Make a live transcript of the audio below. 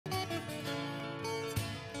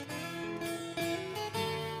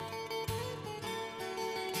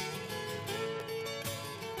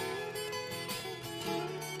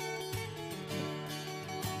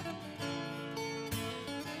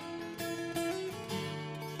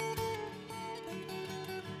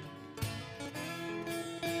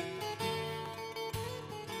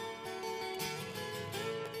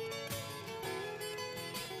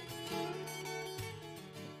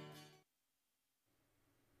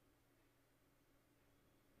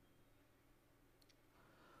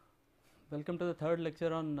Welcome to the third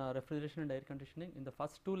lecture on refrigeration and air conditioning. In the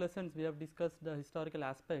first two lessons, we have discussed the historical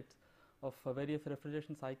aspects of various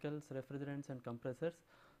refrigeration cycles, refrigerants and compressors.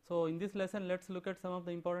 So, in this lesson, let us look at some of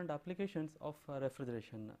the important applications of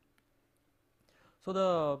refrigeration. So,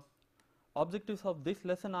 the objectives of this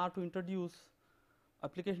lesson are to introduce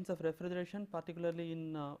applications of refrigeration, particularly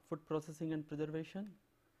in food processing and preservation,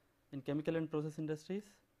 in chemical and process industries,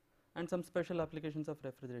 and some special applications of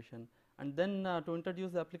refrigeration, and then to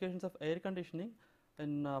introduce the applications of air conditioning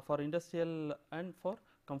in for industrial and for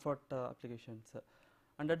comfort applications.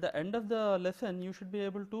 And at the end of the lesson, you should be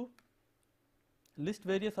able to list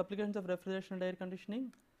various applications of refrigeration and air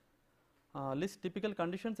conditioning, list typical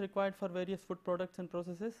conditions required for various food products and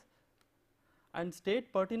processes, and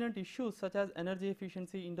state pertinent issues such as energy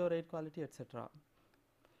efficiency, indoor air quality, etc.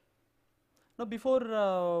 Now, before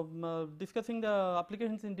discussing the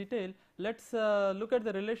applications in detail, let us look at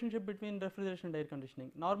the relationship between refrigeration and air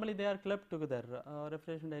conditioning. Normally, they are clubbed together,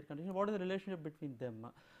 refrigeration and air conditioning. What is the relationship between them?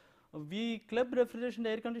 We club refrigeration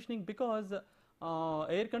and air conditioning because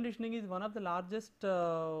air conditioning is one of the largest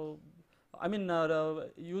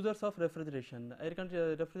users of refrigeration.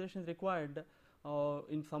 Refrigeration is required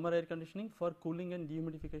in summer air conditioning for cooling and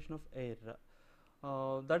dehumidification of air.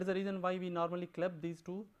 That is the reason why we normally club these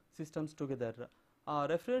two systems together.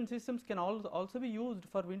 Refrigerant systems can also be used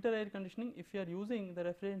for winter air conditioning if you are using the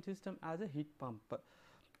refrigerant system as a heat pump.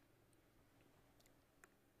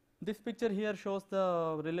 This picture here shows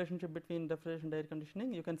the relationship between refrigeration and air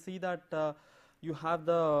conditioning. You can see that you have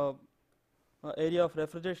the area of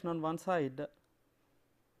refrigeration on one side.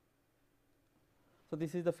 So,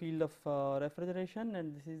 this is the field of refrigeration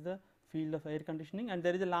and this is the field of air conditioning, and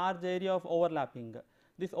there is a large area of overlapping.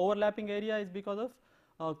 This overlapping area is because of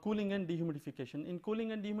cooling and dehumidification. In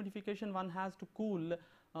cooling and dehumidification, one has to cool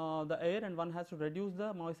the air and one has to reduce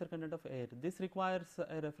the moisture content of air. This requires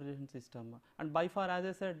a refrigeration system, and by far, as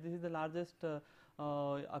I said, this is the largest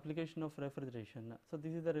application of refrigeration. So,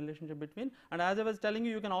 this is the relationship between, and as I was telling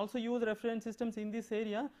you, you can also use refrigerant systems in this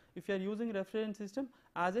area if you are using refrigerant system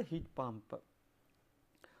as a heat pump.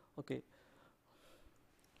 Okay.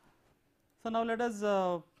 So, now let us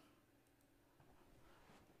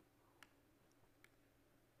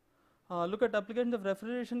look at applications of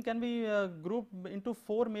refrigeration. Can be grouped into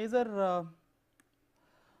four major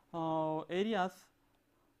areas.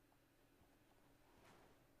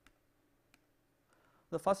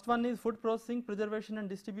 The first one is food processing, preservation and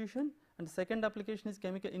distribution, and the second application is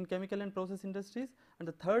chemical and process industries, and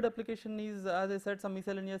the third application is, as I said, some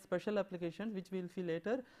miscellaneous special applications which we will see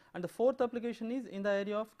later, and the fourth application is in the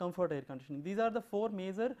area of comfort air conditioning. These are the four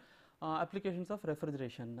major applications of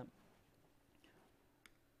refrigeration.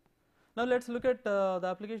 Now, let us look at the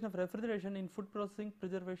application of refrigeration in food processing,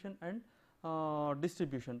 preservation and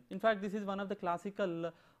distribution. In fact, this is one of the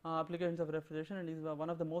classical applications of refrigeration and is one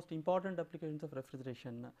of the most important applications of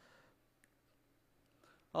refrigeration.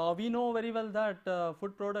 We know very well that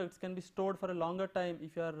food products can be stored for a longer time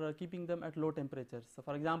if you are keeping them at low temperatures. So,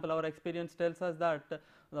 for example, our experience tells us that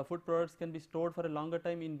the food products can be stored for a longer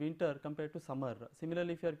time in winter compared to summer.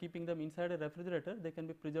 Similarly, if you are keeping them inside a refrigerator, they can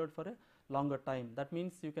be preserved for a longer time. That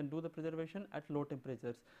means you can do the preservation at low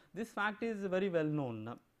temperatures. This fact is very well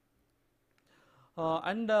known.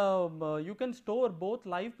 You can store both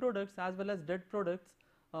live products as well as dead products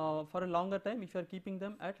for a longer time if you are keeping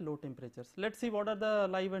them at low temperatures. Let us see what are the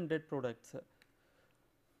live and dead products.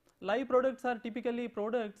 Live products are typically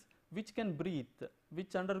products which can breathe,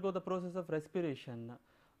 which undergo the process of respiration.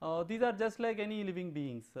 These are just like any living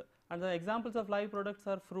beings, and the examples of live products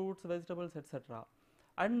are fruits, vegetables, etc.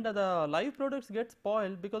 And the live products get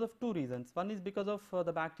spoiled because of two reasons. One is because of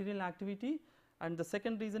the bacterial activity, and the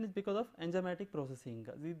second reason is because of enzymatic processing.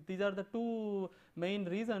 These are the two main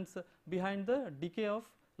reasons behind the decay of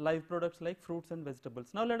live products like fruits and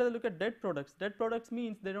vegetables. Now, let us look at dead products. Dead products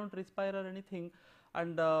means they do not respire or anything,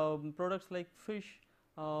 and products like fish,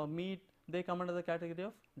 meat, they come under the category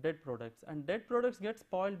of dead products, and dead products get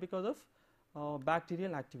spoiled because of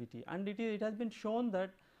bacterial activity, and it has been shown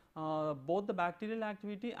that both the bacterial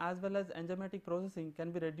activity as well as enzymatic processing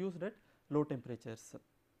can be reduced at low temperatures.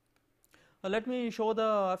 Let me show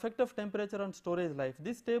the effect of temperature on storage life.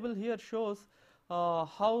 This table here shows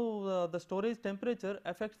how the storage temperature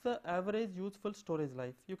affects the average useful storage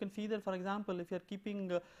life. You can see that, for example, if you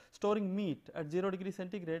are storing meat at 0 degree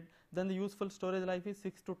centigrade, then the useful storage life is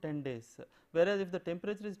 6 to 10 days. Whereas, if the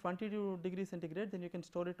temperature is 22 degrees centigrade, then you can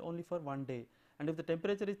store it only for 1 day. And if the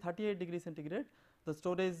temperature is 38 degrees centigrade, the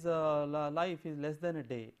storage life is less than a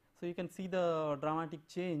day. So, you can see the dramatic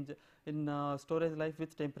change in storage life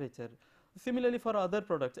with temperature. Similarly, for other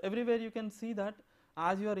products, everywhere you can see that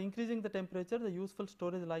As you are increasing the temperature, the useful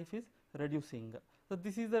storage life is reducing. So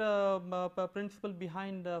this is the principle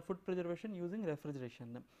behind food preservation using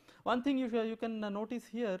refrigeration. One thing you can notice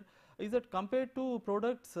here is that compared to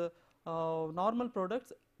products, normal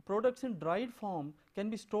products in dried form can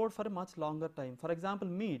be stored for a much longer time. For example,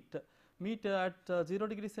 meat at 0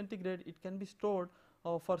 degree centigrade, it can be stored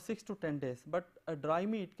for 6 to 10 days, but a dry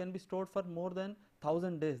meat can be stored for more than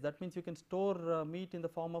 1000 days. That means you can store meat in the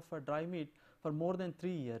form of dry meat for more than 3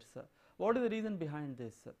 years. What is the reason behind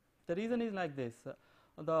this? The reason is like this.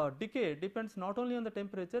 The decay depends not only on the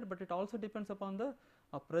temperature, but it also depends upon the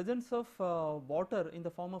presence of water in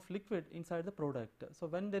the form of liquid inside the product. So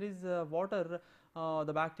when there is water,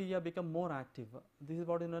 the bacteria become more active. This is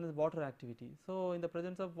what is known as water activity. So in the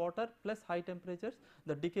presence of water plus high temperatures,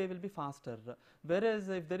 the decay will be faster. Whereas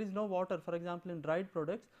if there is no water, for example in dried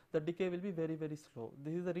products, the decay will be very slow.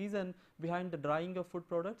 This is the reason behind the drying of food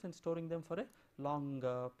products and storing them for a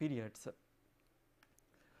long periods.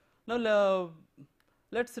 Now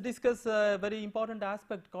let's discuss a very important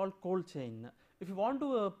aspect called cold chain. If you want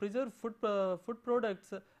to preserve food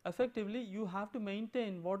products effectively, you have to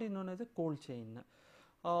maintain what is known as a cold chain.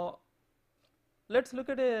 Let's look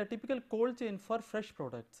at a typical cold chain for fresh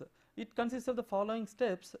products. It consists of the following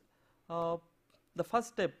steps. The first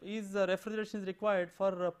step is refrigeration is required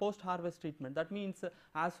for post-harvest treatment. That means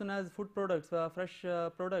as soon as food products, fresh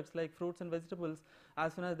products like fruits and vegetables,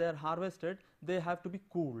 as soon as they are harvested, they have to be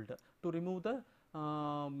cooled to remove the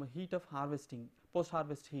heat of harvesting,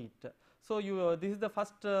 post-harvest heat. So this is the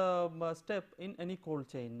first step in any cold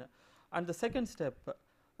chain. And the second step,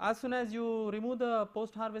 as soon as you remove the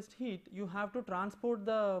post-harvest heat, you have to transport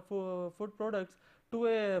the food products to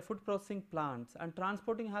a food processing plants, and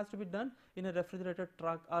transporting has to be done in a refrigerated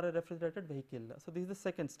truck or a refrigerated vehicle. So this is the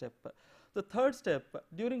second step. The third step,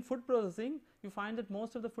 during food processing, you find that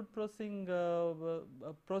most of the food processing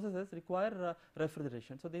processes require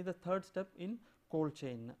refrigeration. So this is the third step in cold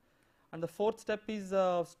chain. And the fourth step is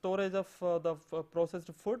storage of the processed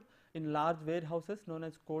food in large warehouses known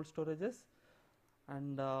as cold storages.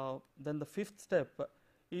 And then the fifth step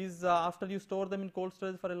is after you store them in cold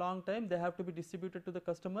storage for a long time, they have to be distributed to the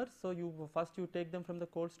customers. So first you take them from the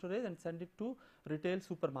cold storage and send it to retail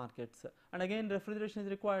supermarkets. And again refrigeration is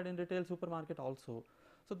required in retail supermarket also.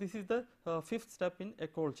 So this is the fifth step in a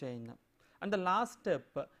cold chain. And the last step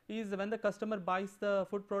is when the customer buys the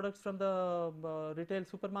food products from the retail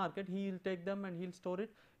supermarket, he will take them and he will store it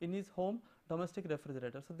in his home domestic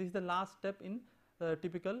refrigerator. So this is the last step in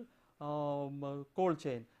typical cold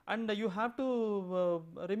chain. And you have to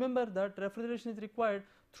remember that refrigeration is required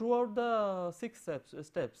throughout the 6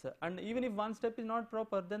 steps, and even if one step is not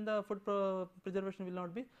proper, then the food preservation will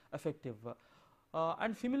not be effective.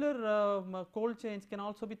 And similar cold chains can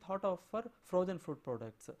also be thought of for frozen food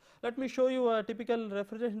products. Let me show you a typical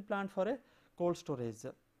refrigeration plant for a cold storage.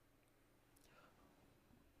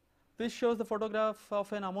 This shows the photograph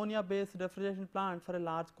of an ammonia based refrigeration plant for a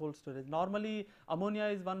large cold storage. Normally ammonia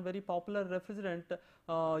is one very popular refrigerant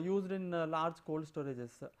used in large cold storages.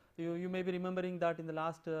 You may be remembering that in the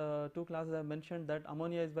last 2 classes I have mentioned that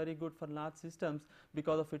ammonia is very good for large systems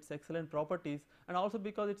because of its excellent properties, and also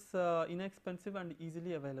because it is inexpensive and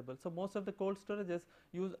easily available. So most of the cold storages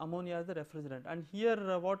use ammonia as the refrigerant, and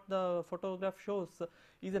here what the photograph shows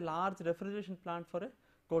is a large refrigeration plant for a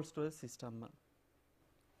cold storage system.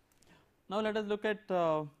 Now let us look at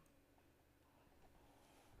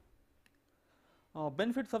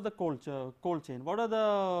benefits of the cold chain. What are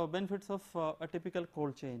the benefits of a typical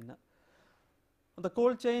cold chain? The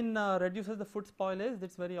cold chain reduces the food spoilage, that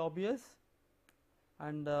is very obvious,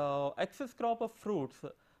 and excess crop of fruits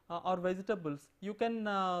or vegetables, you can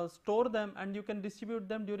store them and you can distribute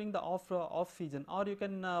them during the off season, or you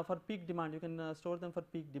can for peak demand, you can store them for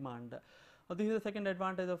peak demand. This is the second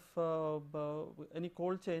advantage of any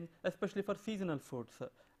cold chain, especially for seasonal foods.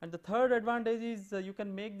 And the third advantage is you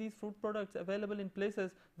can make these food products available in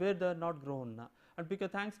places where they are not grown. And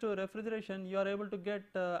because thanks to refrigeration, you are able to get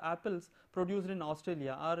apples produced in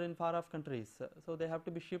Australia or in far off countries. So they have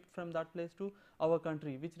to be shipped from that place to our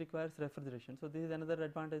country, which requires refrigeration. So this is another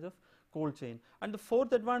advantage of cold chain. And the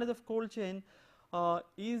fourth advantage of cold chain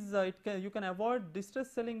is you can avoid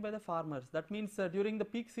distress selling by the farmers. That means during the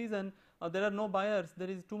peak season, there are no buyers, there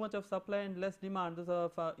is too much of supply and less demand.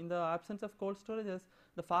 So in the absence of cold storages,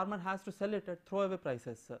 the farmer has to sell it at throwaway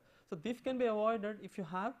prices. So this can be avoided if you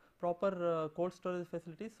have proper cold storage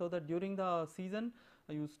facilities, so that during the season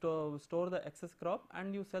you store the excess crop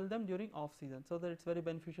and you sell them during off season, so that it is very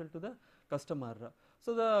beneficial to the customer.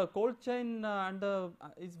 So the cold chain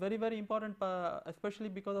is very important, especially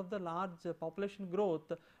because of the large population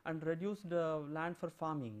growth and reduced land for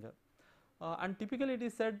farming. And typically it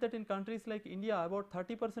is said that in countries like India, about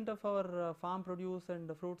 30% of our farm produce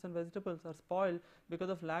and fruits and vegetables are spoiled because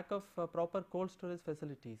of lack of proper cold storage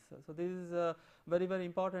facilities. So this is very, very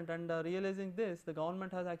important, and realizing this, the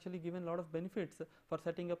government has actually given a lot of benefits for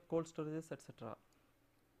setting up cold storages, etc.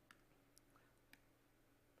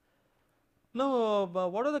 Now,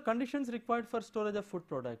 what are the conditions required for storage of food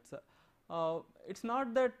products? It's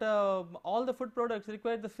not that all the food products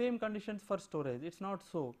require the same conditions for storage. It's not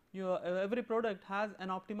so. Every product has an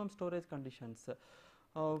optimum storage conditions,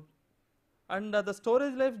 uh, and the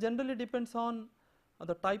storage life generally depends on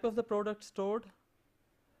the type of the product stored,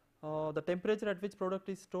 the temperature at which product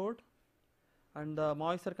is stored, and the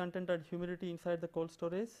moisture content and humidity inside the cold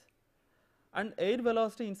storage, and air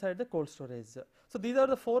velocity inside the cold storage. So these are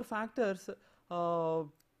the four factors.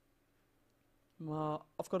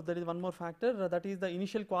 Of course, there is one more factor, that is the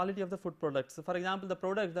initial quality of the food products. So for example, the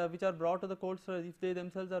products which are brought to the cold storage, if they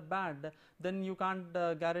themselves are bad, then you can't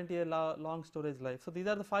guarantee a long storage life. So these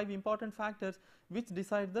are the 5 important factors which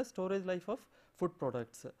decide the storage life of food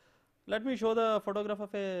products. Let me show the photograph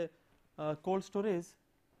of a cold storage.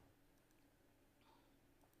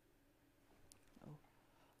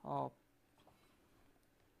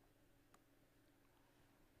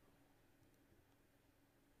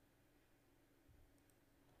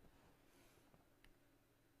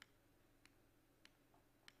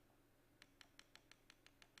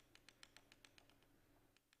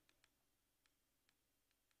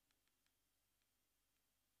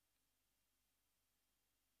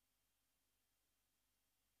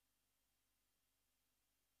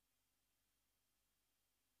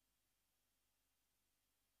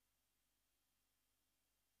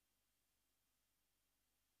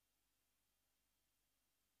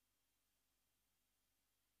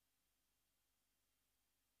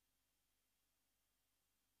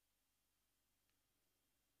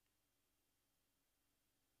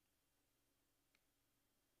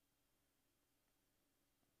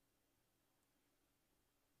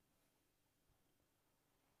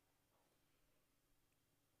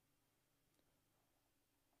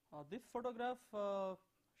 Uh, this photograph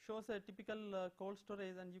shows a typical cold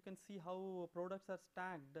storage, and you can see how products are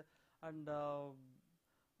stacked, and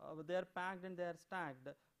they are packed and they are stacked.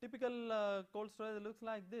 Typical cold storage looks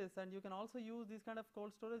like this, and you can also use these kind of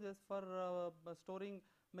cold storages for storing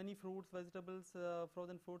many fruits, vegetables,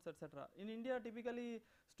 frozen foods, etc. In India, typically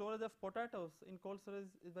storage of potatoes in cold storage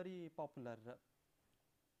is very popular.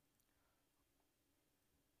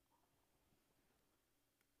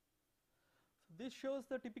 This shows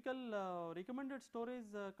the typical recommended storage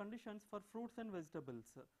conditions for fruits and vegetables.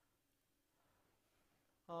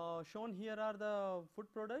 Shown here are the food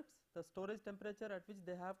products, the storage temperature at which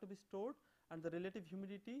they have to be stored, and the relative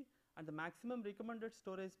humidity, and the maximum recommended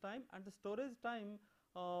storage time, and the storage time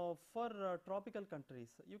for tropical countries.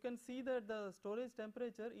 You can see that the storage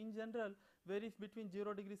temperature in general varies between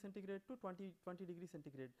 0 degree centigrade to 20 degree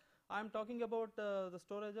centigrade. I am talking about the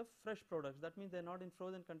storage of fresh products. That means they are not in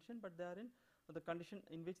frozen condition, but they are in the condition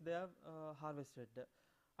in which they are harvested.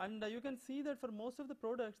 And you can see that for most of the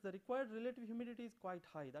products, the required relative humidity is quite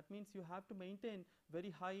high. That means you have to maintain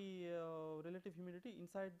very high relative humidity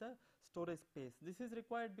inside the storage space. This is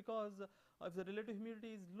required because if the relative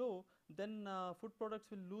humidity is low, then food products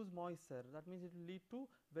will lose moisture. That means it will lead to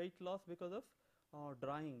weight loss because of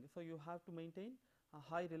drying. So you have to maintain a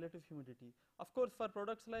high relative humidity. Of course, for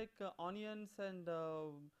products like onions and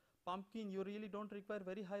pumpkin, you really don't require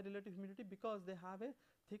very high relative humidity because they have a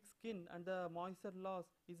thick skin and the moisture loss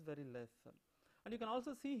is very less. And you can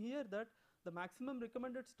also see here that the maximum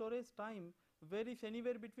recommended storage time varies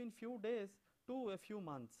anywhere between few days to a few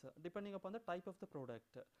months depending upon the type of the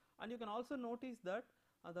product. And you can also notice that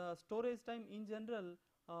the storage time in general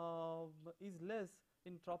is less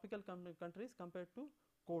in tropical countries compared to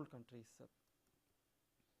cold countries.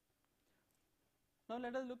 Now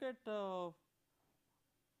let us look at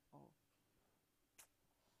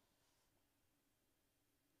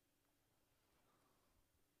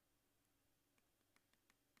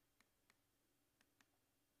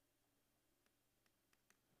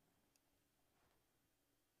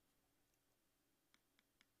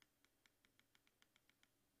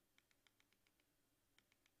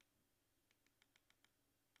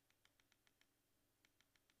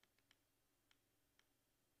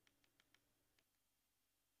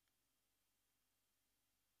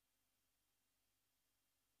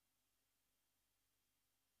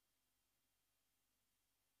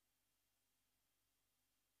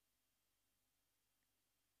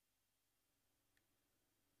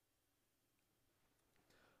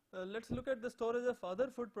Let's look at the storage of other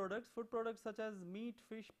food products. Food products such as meat,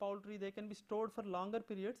 fish, poultry, they can be stored for longer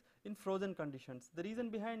periods in frozen conditions. The reason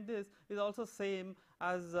behind this is also same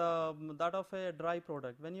as that of a dry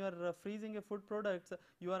product. When you are freezing a food products,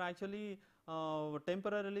 you are actually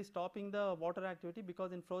temporarily stopping the water activity,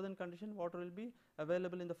 because in frozen condition water will be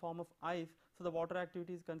available in the form of ice, so the water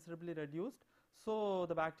activity is considerably reduced. So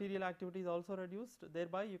the bacterial activity is also reduced,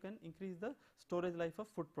 thereby you can increase the storage life of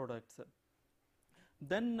food products.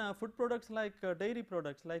 Then food products like dairy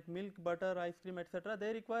products like milk, butter, ice cream, etc.,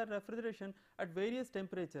 they require refrigeration at various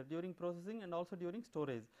temperature during processing and also during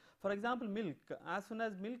storage. For example, milk, as soon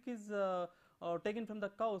as milk is taken from the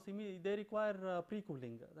cows, they require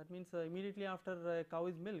pre-cooling. That means immediately after a cow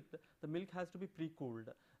is milked, the milk has to be pre-cooled,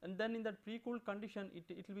 and then in that pre-cooled condition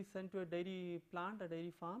it will be sent to a dairy plant, a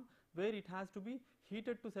dairy farm, where it has to be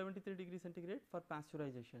heated to 73 degrees centigrade for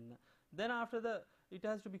pasteurization. Then after it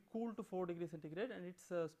has to be cooled to 4 degrees centigrade, and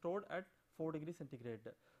it's stored at 4 degrees centigrade.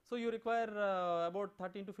 So you require about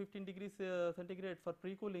 13 to 15 degrees centigrade for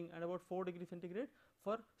pre-cooling and about 4 degrees centigrade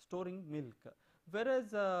for storing milk.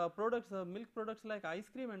 Whereas milk products like ice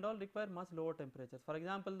cream and all require much lower temperatures. For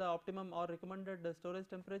example, the optimum or recommended storage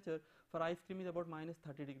temperature for ice cream is about minus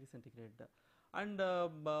 30 degrees centigrade. And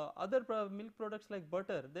other milk products like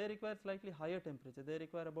butter, they require slightly higher temperature. They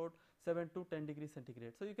require about 7 to 10 degrees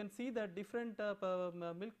centigrade. So you can see that different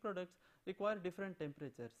milk products require different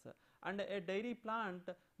temperatures, and a dairy plant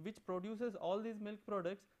which produces all these milk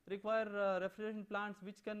products require refrigeration plants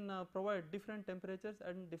which can provide different temperatures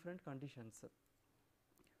and different conditions.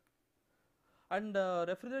 And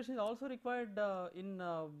refrigeration is also required in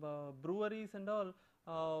breweries and all,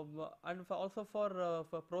 and also for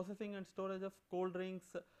processing and storage of cold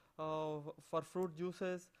drinks, for fruit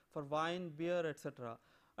juices, for wine, beer, etc.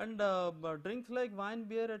 And drinks like wine,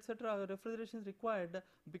 beer, etc., refrigeration is required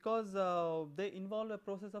because they involve a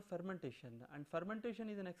process of fermentation, and fermentation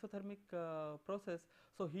is an exothermic process.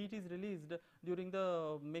 So heat is released during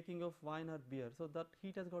the making of wine or beer, so that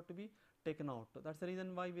heat has got to be taken out. That's the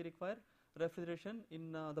reason why we require refrigeration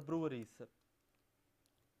in the breweries.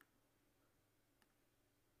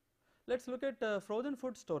 Let's look at frozen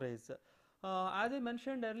food storage. As I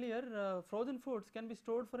mentioned earlier, frozen foods can be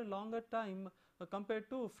stored for a longer time compared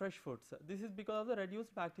to fresh foods. This is because of the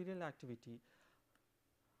reduced bacterial activity.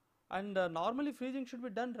 And normally freezing should be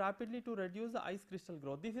done rapidly to reduce the ice crystal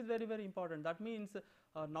growth. This is very, very important. That means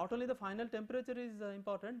not only the final temperature is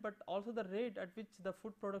important, but also the rate at which the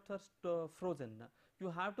food products are frozen. You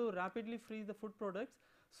have to rapidly freeze the food products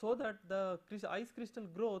so that the ice crystal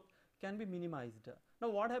growth can be minimized. Now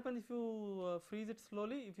what happens if you freeze it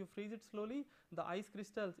slowly? If you freeze it slowly, the ice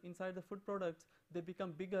crystals inside the food products, they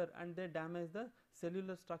become bigger and they damage the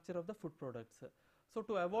cellular structure of the food products. So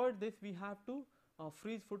to avoid this, we have to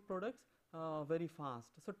freeze food products very fast.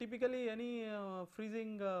 So typically any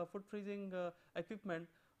food freezing equipment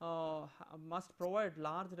must provide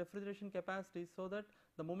large refrigeration capacities, so that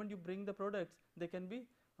the moment you bring the products, they can be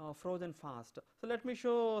frozen fast. So let me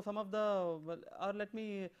show some of the, or let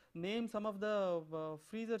me name some of the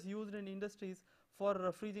freezers used in industries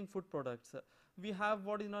for freezing food products. We have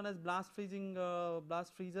what is known as blast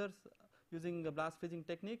freezers using a blast freezing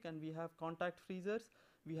technique, and we have contact freezers,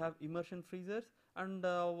 we have immersion freezers, and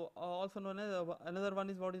also known as another one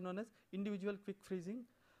is what is known as individual quick freezing.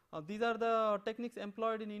 These are the techniques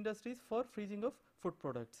employed in industries for freezing of food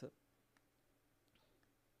products.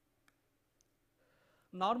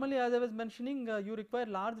 Normally, as I was mentioning, you require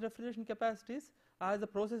large refrigeration capacities, as the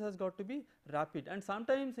process has got to be rapid, and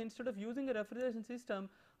sometimes instead of using a refrigeration system,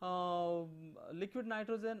 liquid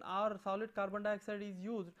nitrogen or solid carbon dioxide is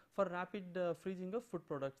used for rapid freezing of food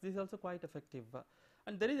products. This is also quite effective.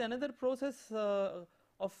 And there is another process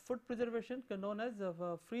of food preservation known as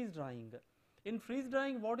freeze drying. In freeze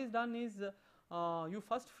drying, what is done is you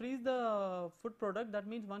first freeze the food product. That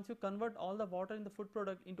means once you convert all the water in the food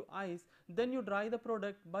product into ice, then you dry the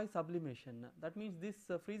product by sublimation. That means this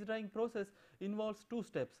freeze drying process involves two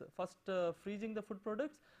steps. First freezing the food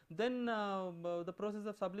products, then the process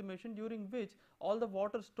of sublimation, during which all the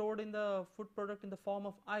water stored in the food product in the form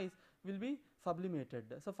of ice will be sublimated.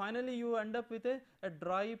 So finally you end up with a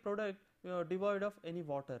dry product devoid of any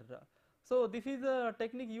water. So this is a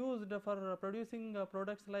technique used for producing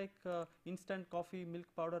products like instant coffee, milk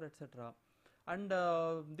powder, etc. And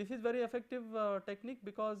this is very effective technique,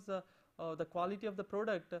 because the quality of the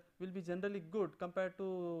product will be generally good compared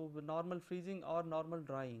to normal freezing or normal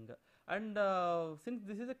drying. And since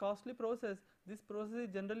this is a costly process, this process is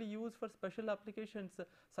generally used for special applications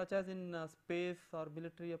such as in space or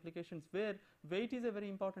military applications, where weight is a very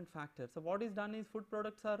important factor. So what is done is food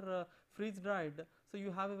products are freeze dried So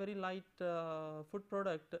you have a very light food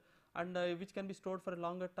product, and which can be stored for a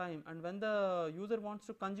longer time, and when the user wants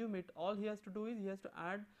to consume it, all he has to do is he has to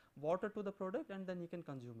add water to the product and then he can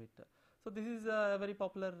consume it. So this is a very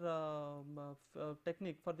popular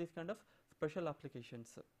technique for this kind of special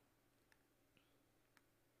applications.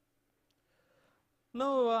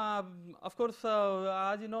 Now, of course,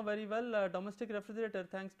 as you know very well, domestic refrigerator,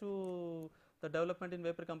 thanks to the development in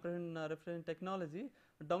vapor compression refrigeration technology,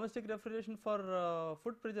 domestic refrigeration for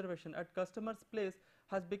food preservation at customer's place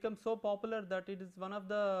has become so popular that it is one of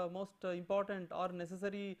the most important or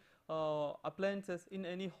necessary appliances in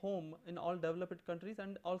any home in all developed countries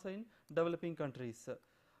and also in developing countries.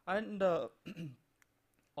 And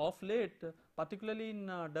of late, particularly in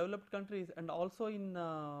developed countries and also in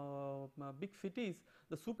big cities,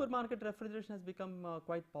 the supermarket refrigeration has become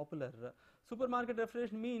quite popular. Supermarket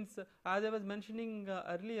refrigeration means, as I was mentioning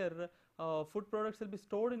earlier, food products will be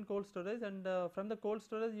stored in cold storage, and from the cold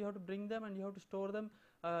storage you have to bring them and you have to store them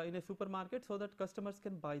in a supermarket so that customers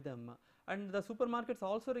can buy them. And the supermarkets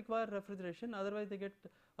also require refrigeration, otherwise they get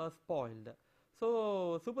spoiled.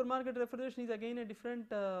 So supermarket refrigeration is again a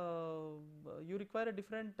different, you require a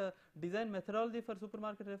different design methodology for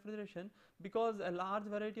supermarket refrigeration, because a large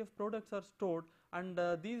variety of products are stored, and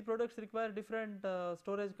these products require different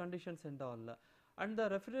storage conditions and all. And the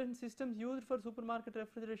refrigeration systems used for supermarket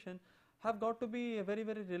refrigeration have got to be very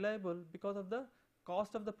reliable because of the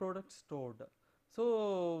cost of the products stored.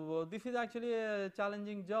 So this is actually a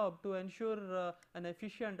challenging job to ensure an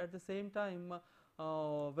efficient, at the same time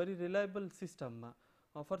very reliable system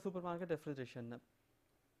for supermarket refrigeration.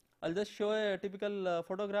 I'll just show a typical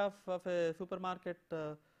photograph of a supermarket.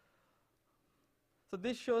 So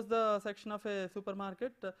this shows the section of a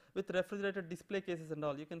supermarket with refrigerated display cases and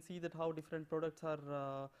all. You can see that how different products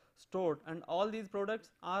are stored, and all these products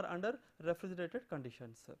are under refrigerated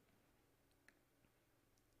conditions.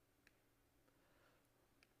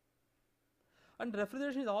 And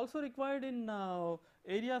refrigeration is also required in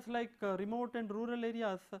areas like remote and rural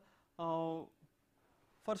areas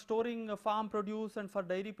for storing farm produce and for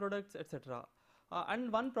dairy products, etc.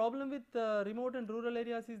 And one problem with remote and rural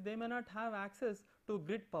areas is they may not have access to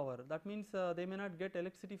grid power. That means they may not get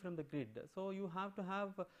electricity from the grid. So you have to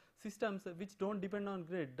have systems which don't depend on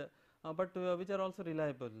grid, but which are also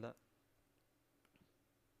reliable.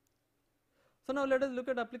 So now let us look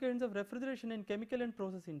at applications of refrigeration in chemical and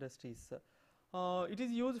process industries. It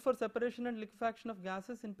is used for separation and liquefaction of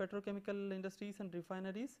gases in petrochemical industries and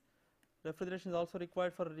refineries. Refrigeration is also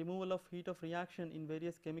required for removal of heat of reaction in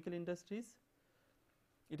various chemical industries.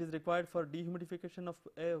 It is required for dehumidification of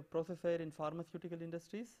process air in pharmaceutical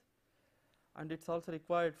industries, and it's also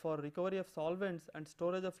required for recovery of solvents and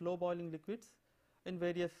storage of low boiling liquids in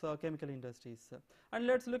various chemical industries. And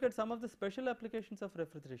let's look at some of the special applications of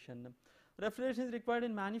refrigeration. Refrigeration is required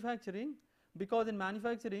in manufacturing, because in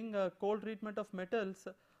manufacturing cold treatment of metals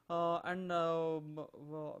and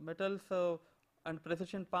and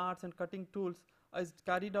precision parts and cutting tools is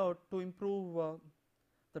carried out to improve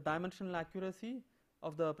the dimensional accuracy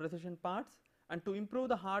of the precision parts and to improve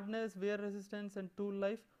the hardness, wear resistance and tool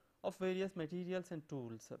life of various materials and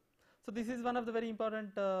tools. So this is one of the very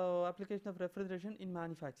important application of refrigeration in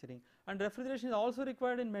manufacturing. And refrigeration is also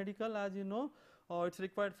required in medical, as you know. It's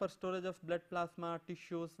required for storage of blood plasma,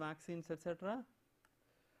 tissues, vaccines, etc.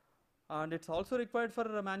 And it's also required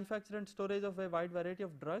for manufacture and storage of a wide variety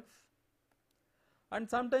of drugs. And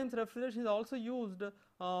sometimes refrigeration is also used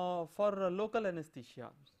for local anesthesia.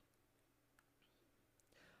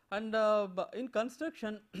 And in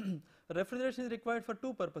construction, refrigeration is required for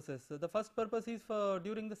two purposes. The first purpose is for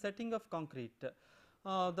during the setting of concrete.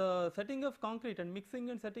 The setting of concrete and mixing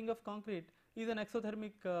and setting of concrete is an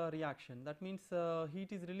exothermic reaction. That means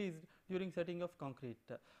heat is released during setting of concrete.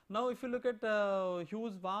 Now if you look at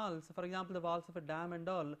huge walls, for example the walls of a dam and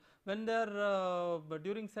all, when they are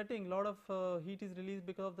during setting, lot of heat is released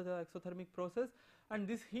because of the exothermic process, and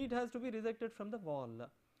this heat has to be rejected from the wall.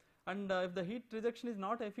 And if the heat rejection is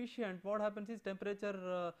not efficient, what happens is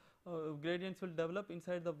temperature gradients will develop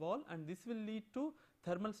inside the wall, and this will lead to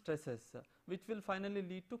thermal stresses, which will finally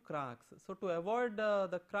lead to cracks. So to avoid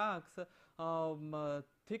the cracks,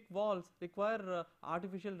 thick walls require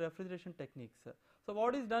artificial refrigeration techniques. So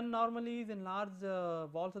what is done normally is in large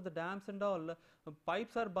walls of the dams and all,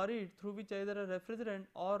 pipes are buried through which either a refrigerant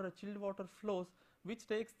or chilled water flows, which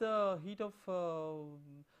takes the heat of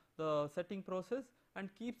the setting process and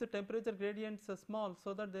keeps the temperature gradients small,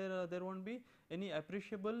 so that there won't be any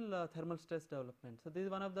appreciable thermal stress development. So this is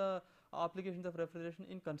one of the applications of refrigeration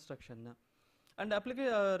in construction. And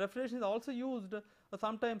refrigeration is also used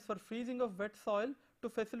sometimes for freezing of wet soil to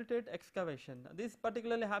facilitate excavation. This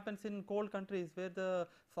particularly happens in cold countries where the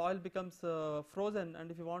soil becomes frozen,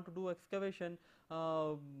 and if you want to do excavation,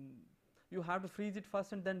 you have to freeze it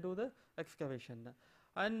first and then do the excavation.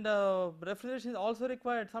 And refrigeration is also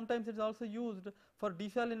required. Sometimes it is also used for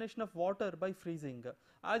desalination of water by freezing.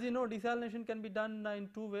 As you know, desalination can be done in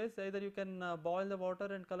two ways. Either you can boil the water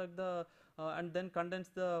and collect the and then condense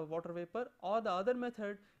the water vapor, or the other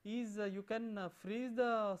method is you can freeze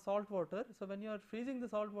the salt water. So when you are freezing the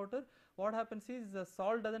salt water, what happens is the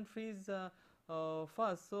salt doesn't freeze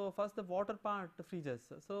first. So first the water part freezes.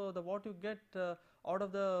 So the what you get out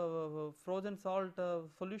of the frozen salt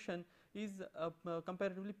solution is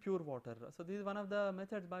comparatively pure water. So this is one of the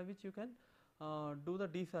methods by which you can do the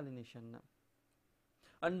desalination.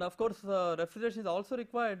 And of course, refrigeration is also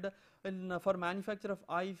required in for manufacture of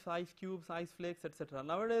ice cubes, ice flakes, etc.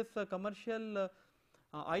 Nowadays, commercial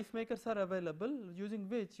ice makers are available, using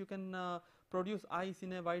which you can produce ice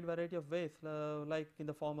in a wide variety of ways, like in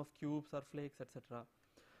the form of cubes or flakes, etc.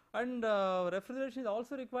 And refrigeration is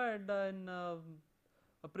also required in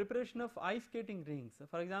preparation of ice skating rings.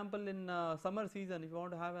 For example, in summer season, if you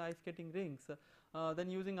want to have ice skating rings,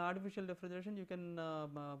 then using artificial refrigeration you can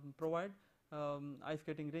provide ice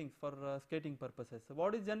skating rings for skating purposes. So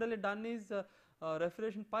what is generally done is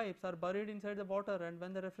refrigeration pipes are buried inside the water, and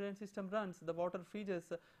when the refrigeration system runs, the water freezes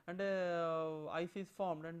and ice is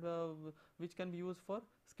formed, and which can be used for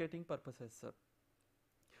skating purposes.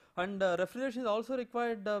 And refrigeration is also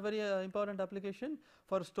required very important application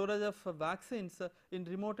for storage of vaccines in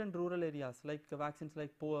remote and rural areas, like vaccines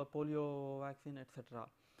like polio vaccine, etc.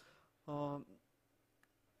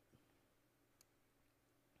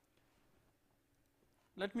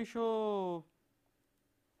 Let me show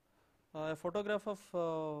a photograph of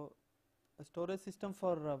a storage system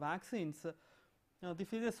for vaccines.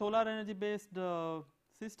 This is a solar energy based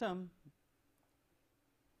system.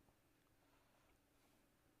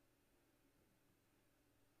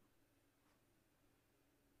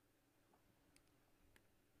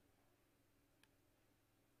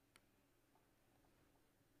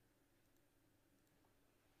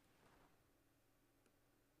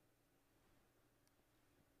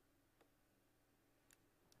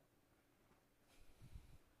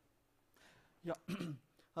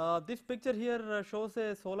 Yeah, this picture here shows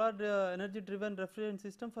a solar energy driven refrigerant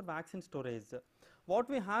system for vaccine storage. What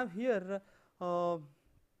we have here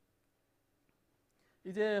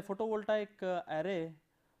is a photovoltaic array.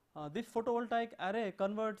 This photovoltaic array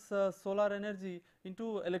converts solar energy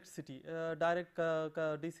into electricity, direct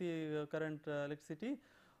DC current electricity,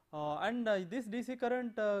 and this DC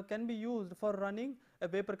current can be used for running a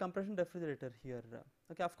vapor compression refrigerator here.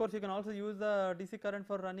 Okay, of course, you can also use the DC current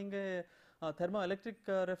for running a thermoelectric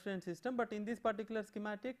refrigerant system, but in this particular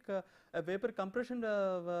schematic, a vapor compression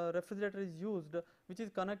refrigerator is used, which is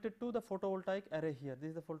connected to the photovoltaic array here. This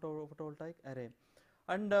is the photovoltaic array.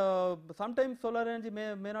 And sometimes solar energy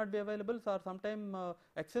may not be available, or sometimes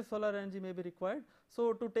excess solar energy may be required.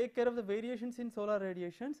 So to take care of the variations in solar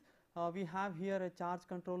radiations, we have here a charge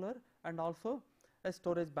controller and also a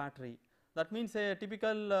storage battery. That means a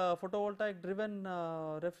typical photovoltaic driven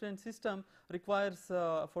refrigerant system requires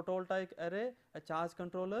a photovoltaic array, a charge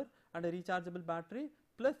controller, and a rechargeable battery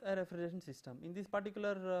plus a refrigeration system. In this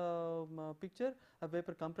particular picture, a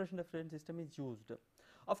vapor compression refrigerant system is used.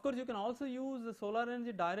 Of course, you can also use the solar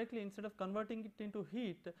energy directly. Instead of converting it into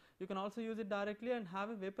heat, you can also use it directly and have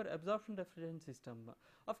a vapor absorption refrigerant system.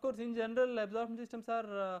 Of course, in general, absorption systems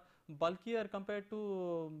are bulkier compared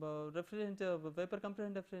to vapor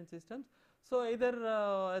compression refrigerant systems. So either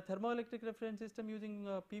a thermoelectric refrigerant system using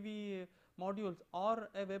PV modules or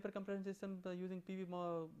a vapor compression system using PV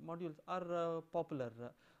modules are popular.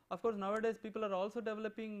 Of course, nowadays people are also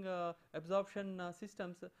developing absorption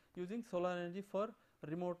systems using solar energy for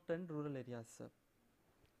remote and rural areas.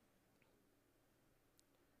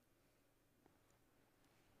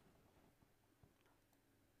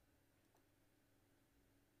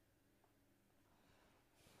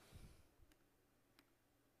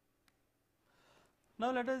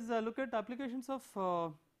 Now let us look at applications of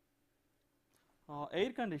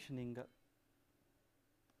air conditioning.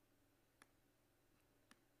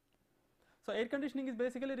 So air conditioning is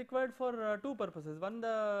basically required for two purposes. One,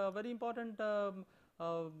 the very important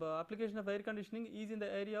application of air conditioning is in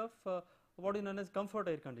the area of what is known as comfort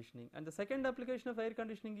air conditioning, and the second application of air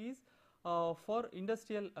conditioning is for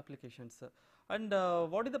industrial applications. And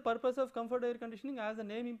what is the purpose of comfort air conditioning? As the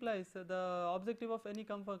name implies, the objective of any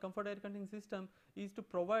comfort air conditioning system is to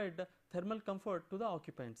provide thermal comfort to the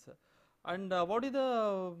occupants. And what is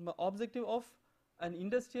the objective of an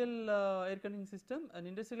industrial air conditioning system. An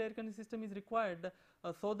industrial air conditioning system is required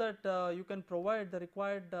so that you can provide the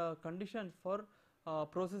required conditions for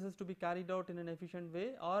processes to be carried out in an efficient way,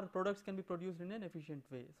 or products can be produced in an efficient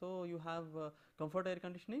way. So, you have comfort air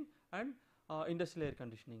conditioning and industrial air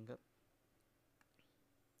conditioning.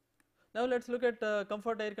 Now, let us look at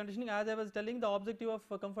comfort air conditioning. As I was telling, the objective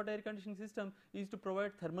of comfort air conditioning system is to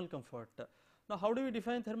provide thermal comfort. Now, how do we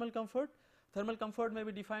define thermal comfort? Thermal comfort may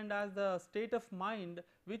be defined as the state of mind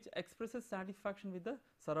which expresses satisfaction with the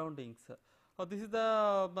surroundings. This is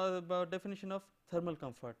the definition of thermal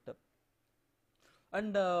comfort.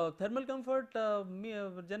 And thermal comfort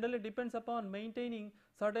generally depends upon maintaining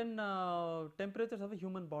certain temperatures of a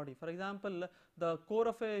human body. For example, the core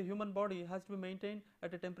of a human body has to be maintained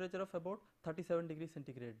at a temperature of about 37 degrees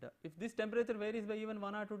centigrade. If this temperature varies by even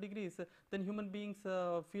 1 or 2 degrees, then human beings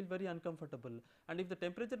feel very uncomfortable. And if the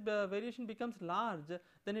temperature variation becomes large,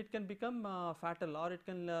 then it can become fatal, or it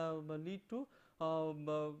can lead to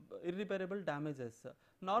irreparable damages.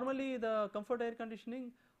 Normally, the comfort air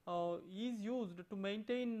conditioning is used to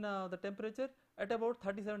maintain the temperature at about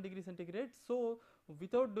 37 degrees centigrade. So,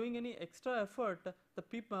 without doing any extra effort, the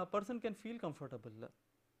person can feel comfortable.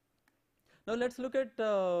 Now, let us look at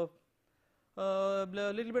a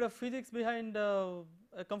little bit of physics behind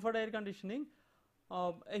comfort air conditioning.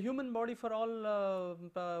 A human body, for all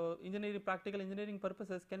practical engineering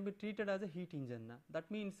purposes, can be treated as a heat engine. That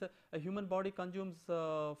means a human body consumes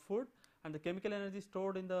food, and the chemical energy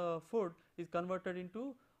stored in the food is converted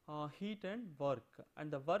into heat and work,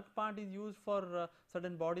 and the work part is used for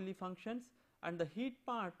certain bodily functions, and the heat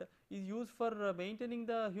part is used for maintaining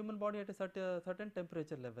the human body at a certain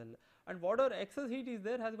temperature level, and whatever excess heat is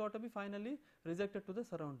there has got to be finally rejected to the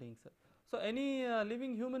surroundings. So, any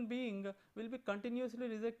living human being will be continuously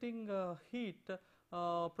rejecting heat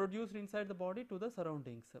produced inside the body to the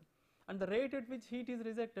surroundings, and the rate at which heat is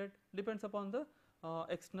rejected depends upon the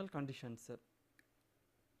external conditions.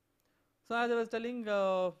 So, as I was telling,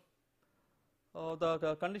 the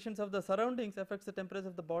conditions of the surroundings affects the temperature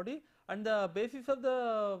of the body, and the basis of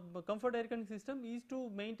the comfort air conditioning system is to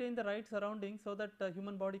maintain the right surroundings so that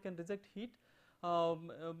human body can reject heat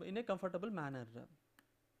in a comfortable manner.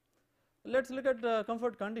 Let us look at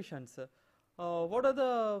comfort conditions. What are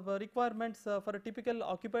the requirements for a typical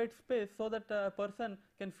occupied space so that a person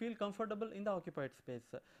can feel comfortable in the occupied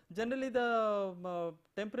space? Generally, the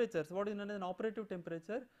temperatures, what is known as an operative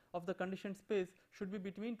temperature of the conditioned space, should be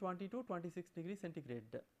between 20 to 26 degrees centigrade,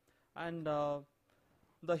 and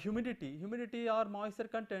the humidity or moisture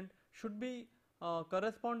content should be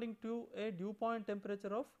corresponding to a dew point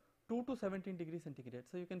temperature of 2 to 17 degrees centigrade.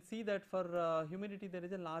 So, you can see that for humidity there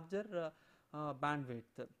is a larger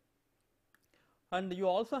bandwidth. And you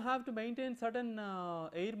also have to maintain certain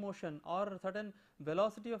air motion or certain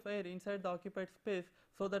velocity of air inside the occupied space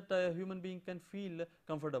so that a human being can feel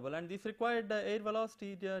comfortable, and this required air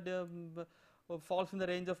velocity falls in the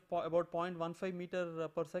range of about 0.15 meter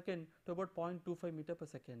per second to about 0.25 meter per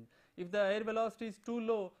second. If the air velocity is too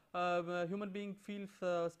low, human being feels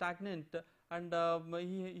stagnant, and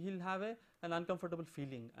he will have an uncomfortable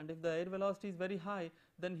feeling, and if the air velocity is very high,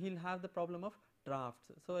 then he will have the problem of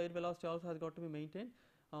drafts. So, air velocity also has got to be maintained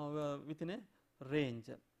within a range,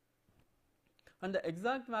 and the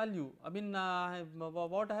exact value, I mean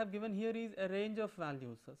what I have given here is a range of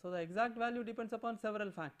values. So, the exact value depends upon several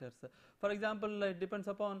factors. For example, it depends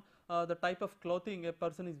upon the type of clothing a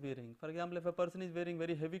person is wearing. For example, if a person is wearing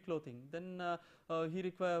very heavy clothing, then he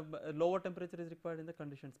require lower temperature is required in the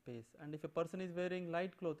conditioned space, and if a person is wearing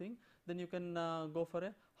light clothing, then you can go for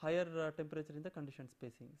a higher temperature in the conditioned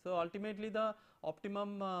spacing. So, ultimately the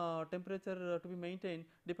optimum temperature to be maintained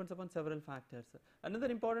depends upon several factors. Another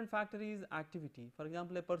important factor is activity. For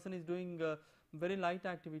example, a person is doing very light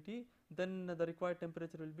activity, then the required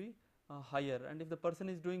temperature will be higher, and if the person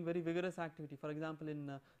is doing very vigorous activity, for example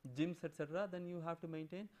in gyms etc., then you have to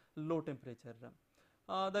maintain low temperature.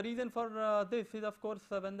 The reason for this is, of course,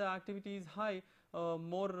 when the activity is high,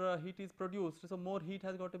 more heat is produced, so more heat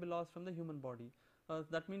has got to be lost from the human body.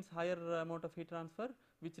 That means higher amount of heat transfer,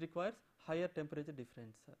 which requires higher temperature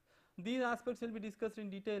difference. These aspects will be discussed in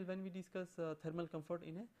detail when we discuss thermal comfort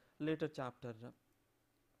in a later chapter.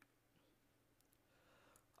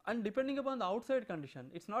 And depending upon the outside condition,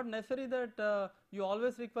 it is not necessary that you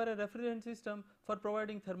always require a refrigerant system for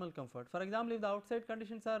providing thermal comfort. For example, if the outside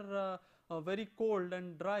conditions are very cold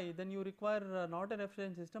and dry, then you require not a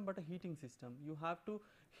refrigerant system but a heating system. You have to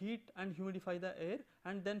heat and humidify the air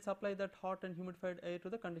and then supply that hot and humidified air to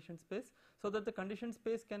the conditioned space, so that the conditioned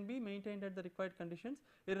space can be maintained at the required conditions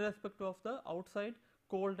irrespective of the outside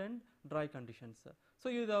cold and dry conditions. So,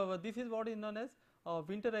 this is what is known as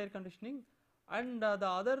winter air conditioning. And the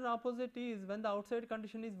other opposite is when the outside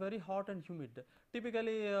condition is very hot and humid.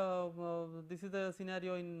 Typically this is the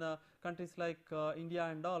scenario in countries like India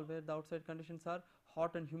and all, where the outside conditions are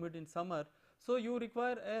hot and humid in summer. So you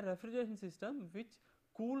require a refrigeration system which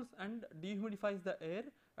cools and dehumidifies the air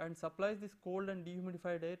and supplies this cold and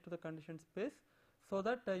dehumidified air to the conditioned space, so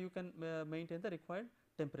that you can maintain the required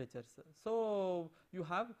temperatures. So you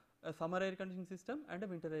have a summer air conditioning system and a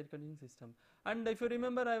winter air conditioning system. And if you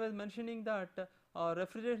remember, I was mentioning that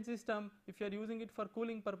refrigeration system, if you are using it for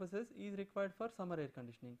cooling purposes, is required for summer air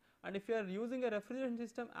conditioning, and if you are using a refrigeration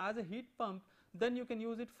system as a heat pump, then you can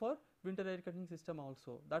use it for winter air conditioning system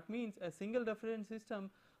also. That means a single refrigeration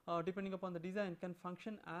system, depending upon the design, can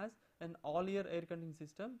function as an all year air conditioning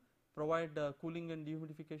system, provide cooling and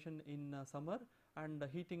dehumidification in summer and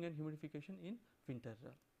heating and humidification in winter.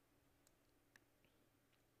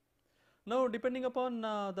 Now, depending upon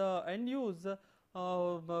the end use,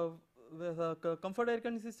 comfort air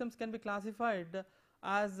conditioning systems can be classified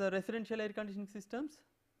as residential air conditioning systems,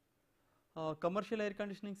 commercial air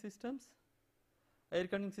conditioning systems, air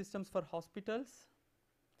conditioning systems for hospitals,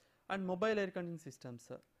 and mobile air conditioning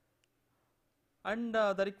systems. And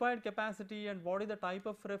the required capacity and what is the type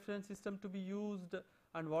of refrigerant system to be used,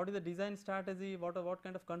 and what is the design strategy, what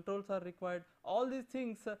kind of controls are required, all these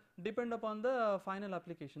things depend upon the final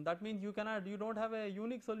application. That means you don't have a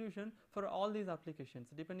unique solution for all these applications.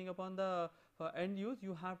 Depending upon the end use,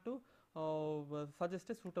 you have to suggest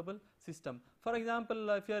a suitable system. For example,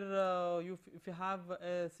 if you have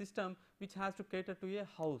a system which has to cater to a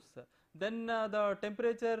house, then the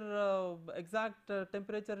temperature exact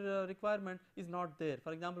temperature requirement is not there.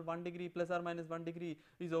 For example, 1 degree plus or minus 1 degree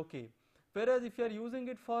is okay. Whereas if you are using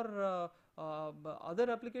it for other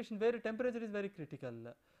application where temperature is very critical,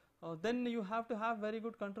 then you have to have very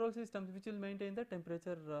good control systems which will maintain the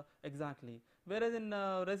temperature exactly. Whereas in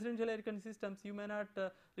residential air conditioning systems, you may not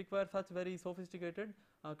require such very sophisticated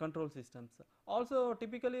control systems. Also,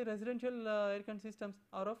 typically residential air conditioning systems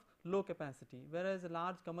are of low capacity, whereas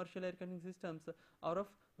large commercial air conditioning systems are of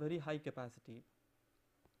very high capacity.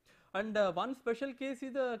 And one special case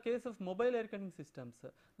is the case of mobile air conditioning systems.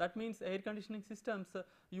 That means air conditioning systems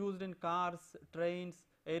used in cars, trains,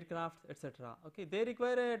 aircrafts, etc. Okay, they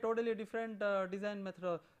require a totally different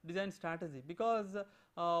design strategy, because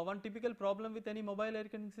one typical problem with any mobile air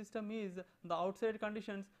conditioning system is the outside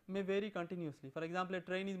conditions may vary continuously. For example, a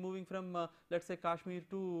train is moving from let's say Kashmir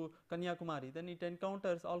to Kanyakumari, then it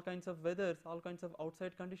encounters all kinds of weathers, all kinds of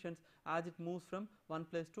outside conditions as it moves from one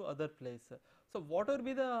place to other place. So whatever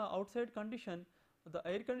be the outside condition, the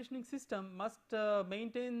air conditioning system must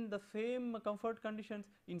maintain the same comfort conditions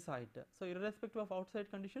inside. So irrespective of outside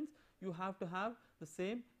conditions, you have to have the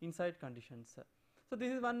same inside conditions. So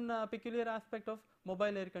this is one peculiar aspect of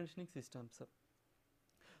mobile air conditioning systems.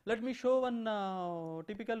 Let me show one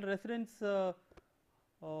typical residence air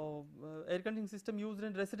conditioning system used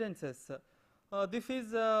in residences. This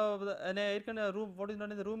is an room, what is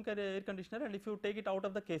known as a room air conditioner, and if you take it out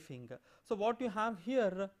of the casing, so what you have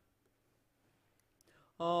here,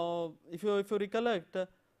 if you recollect,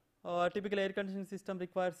 a typical air conditioning system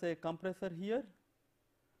requires a compressor here,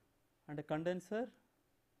 and a condenser,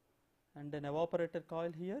 and an evaporator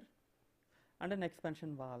coil here, and an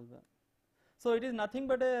expansion valve. So it is nothing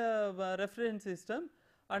but a refrigerant system,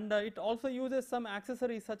 and it also uses some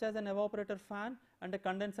accessories such as an evaporator fan and a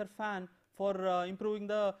condenser fan for improving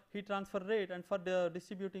the heat transfer rate and for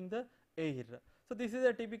distributing the air. So this is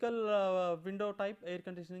a typical window type air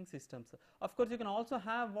conditioning systems. Of course, you can also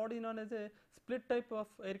have what is known as a split type of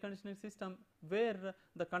air conditioning system, where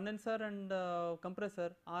the condenser and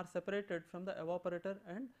compressor are separated from the evaporator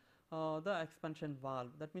and the expansion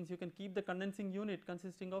valve. That means you can keep the condensing unit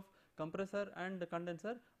consisting of compressor and the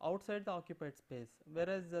condenser outside the occupied space,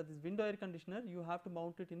 whereas this window air conditioner, you have to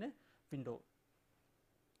mount it in a window.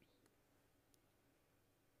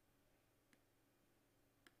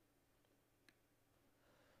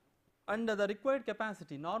 And the required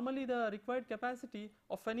capacity, normally the required capacity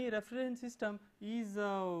of any refrigerant system is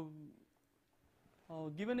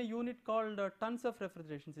given a unit called tons of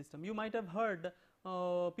refrigeration system. You might have heard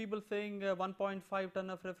people saying 1.5 ton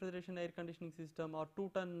of refrigeration air conditioning system or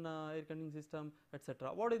 2 ton air conditioning system,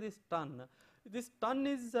 etc. What is this ton? This ton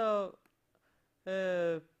is a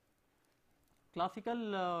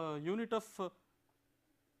classical unit of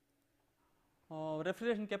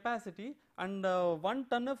refrigeration capacity, and 1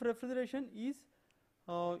 ton of refrigeration is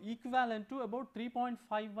equivalent to about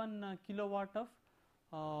 3.51 kilowatt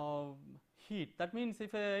of heat. That means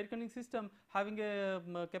if a air conditioning system having a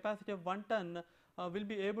capacity of 1 ton will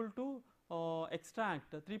be able to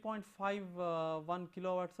extract 3.51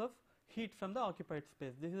 kilowatts of heat from the occupied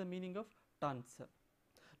space. This is the meaning of tons.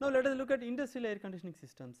 Now let us look at industrial air conditioning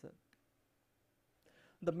systems.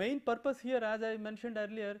 The main purpose here, as I mentioned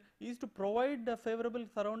earlier, is to provide the favorable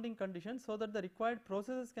surrounding conditions so that the required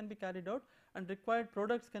processes can be carried out and required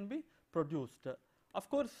products can be produced. Of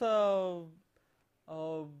course,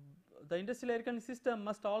 the industrial air conditioning system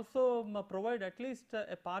must also provide at least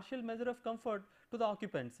a partial measure of comfort to the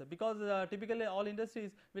occupants, because typically all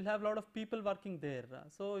industries will have a lot of people working there.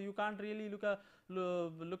 So you can't really look at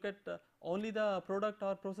only the product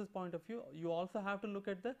or process point of view. You also have to look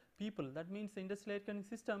at the people. That means the industrial air conditioning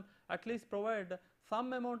system at least provide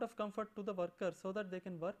some amount of comfort to the workers so that they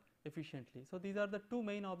can work efficiently. So these are the two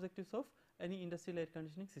main objectives of any industrial air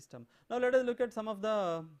conditioning system. Now let us look at some of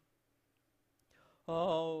the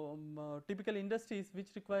typical industries which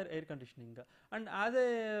require air conditioning. And as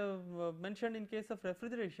I mentioned, in case of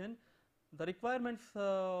refrigeration, the requirements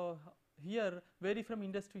here vary from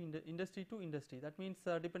industry to industry. That means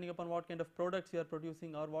depending upon what kind of products you are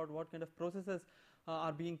producing or what kind of processes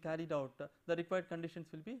are being carried out, the required conditions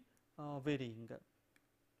will be varying.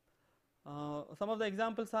 Some of the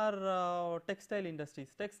examples are textile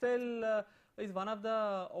industries. Textile is one of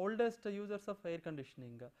the oldest users of air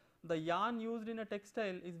conditioning. The yarn used in a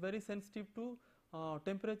textile is very sensitive to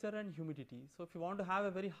temperature and humidity. So if you want to have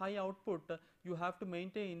a very high output, you have to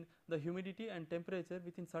maintain the humidity and temperature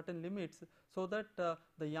within certain limits so that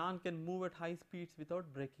the yarn can move at high speeds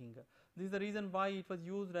without breaking. This is the reason why it was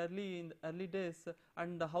used early in the early days,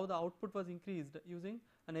 and how the output was increased using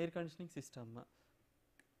an air conditioning system.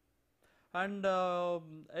 And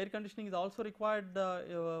air conditioning is also required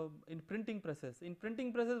in printing presses. In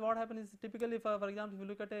printing presses, what happens is, typically for example, if you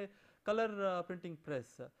look at a color printing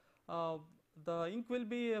press, the ink will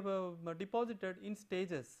be deposited in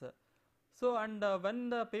stages. So and when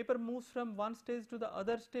the paper moves from one stage to the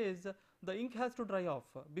other stage, the ink has to dry off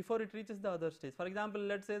before it reaches the other stage. For example,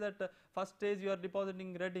 let us say that first stage you are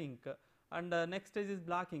depositing red ink, and next stage is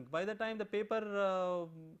black ink. By the time the paper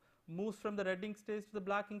moves from the red ink stage to the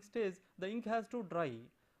black ink stage, the ink has to dry.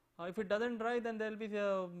 If it doesn't dry, then there will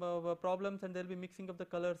be problems, and there will be mixing of the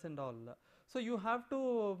colors and all. So you have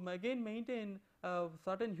to again maintain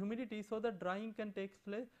certain humidity so that drying can take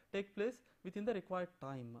place within the required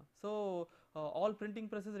time. So all printing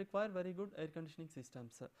presses require very good air conditioning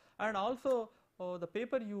systems. And also the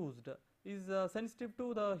paper used is sensitive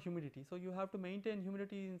to the humidity. So you have to maintain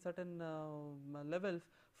humidity in certain levels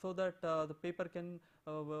so that the paper can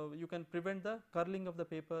you can prevent the curling of the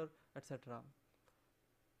paper, etc.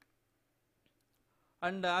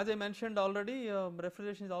 And as I mentioned already,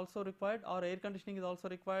 refrigeration is also required, or air conditioning is also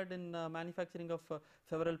required in manufacturing of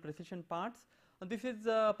several precision parts. And this is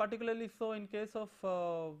particularly so in case of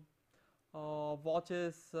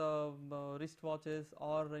watches, wrist watches,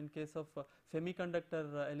 or in case of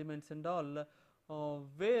semiconductor elements and all,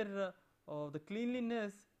 where the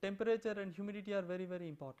cleanliness, temperature and humidity are very, very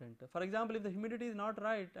important. For example, if the humidity is not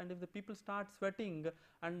right, and if the people start sweating,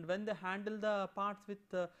 and when they handle the parts with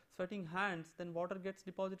sweating hands, then water gets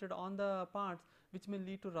deposited on the parts, which may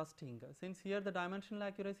lead to rusting. Since here the dimensional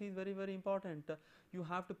accuracy is very, very important, you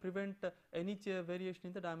have to prevent any variation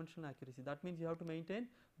in the dimensional accuracy. That means you have to maintain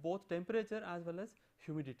both temperature as well as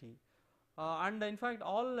humidity. And in fact,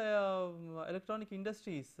 all electronic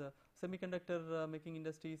industries, semiconductor making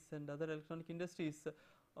industries and other electronic industries,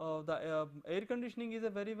 the air conditioning is a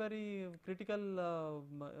very, very critical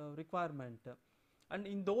requirement. And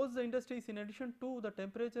in those industries, in addition to the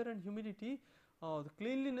temperature and humidity, the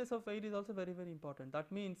cleanliness of air is also very, very important. That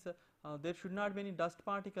means there should not be any dust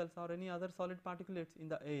particles or any other solid particulates in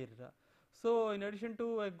the air. So in addition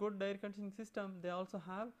to a good air conditioning system, they also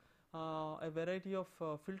have a variety of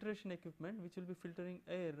filtration equipment which will be filtering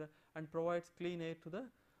air and provides clean air to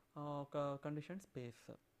the conditioned space.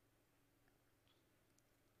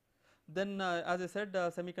 Then as I said,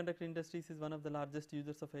 semiconductor industries is one of the largest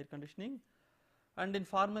users of air conditioning. And in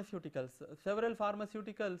pharmaceuticals, several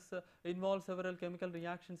pharmaceuticals involve several chemical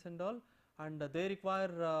reactions and all, and they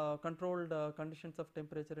require controlled conditions of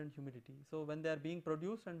temperature and humidity. So when they are being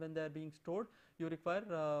produced and when they are being stored, you require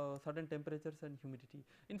certain temperatures and humidity.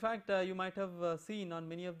 In fact, you might have seen on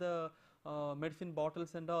many of the medicine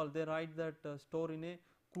bottles and all, they write that store in a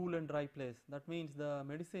cool and dry place. That means the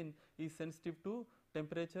medicine is sensitive to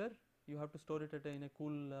temperature. You have to store it in a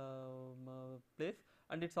cool place,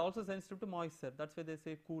 and it's also sensitive to moisture. That's why they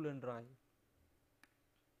say cool and dry.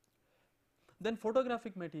 Then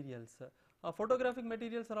photographic materials. Photographic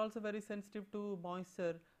materials are also very sensitive to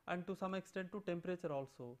moisture and to some extent to temperature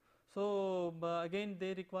also. So again,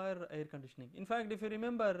 they require air conditioning. In fact, if you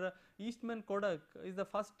remember, Eastman Kodak is the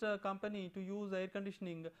first company to use air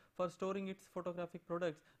conditioning for storing its photographic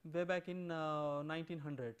products way back in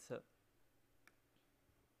 1900s.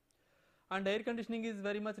 And air conditioning is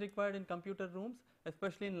very much required in computer rooms,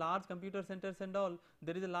 especially in large computer centers and all.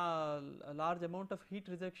 There is a large amount of heat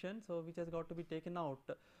rejection, so which has got to be taken out.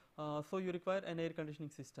 So you require an air conditioning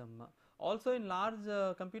system. Also in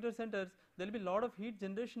large computer centers, there will be a lot of heat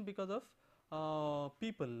generation because of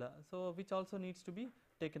people, so which also needs to be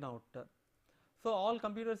taken out. So all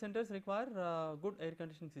computer centers require good air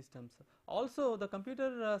conditioning systems. Also the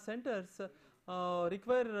computer centers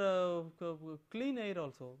require clean air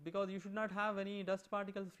also, because you should not have any dust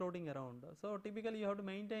particles floating around. So typically you have to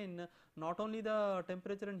maintain not only the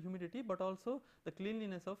temperature and humidity but also the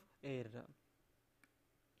cleanliness of air.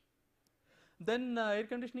 Then air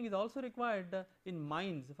conditioning is also required in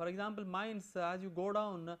mines. For example, mines, as you go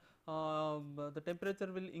down, the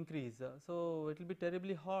temperature will increase, so it will be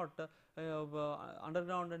terribly hot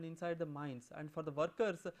underground and inside the mines. And for the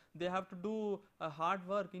workers, they have to do hard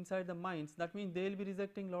work inside the mines. That means they will be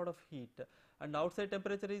rejecting a lot of heat, and outside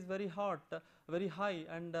temperature is very hot, very high,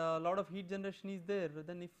 and a lot of heat generation is there.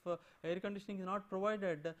 Then if air conditioning is not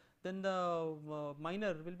provided, then the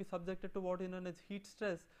miner will be subjected to what is known as heat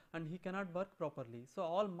stress, and he cannot work properly. So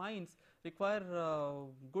all mines require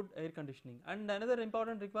good air conditioning. And another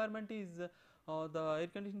important requirement is the air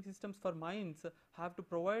conditioning systems for mines have to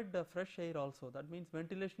provide fresh air also. That means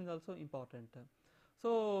ventilation is also important.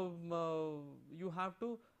 So you have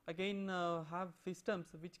to again have systems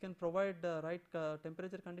which can provide the right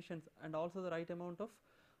temperature conditions and also the right amount of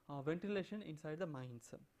ventilation inside the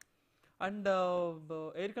mines. And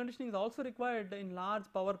air conditioning is also required in large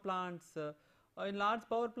power plants. In large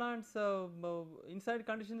power plants, inside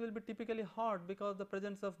conditions will be typically hot because the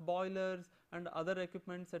presence of boilers and other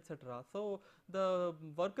equipments, etc. So the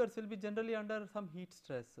workers will be generally under some heat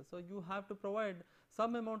stress. So you have to provide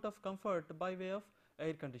some amount of comfort by way of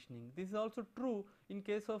air conditioning. This is also true in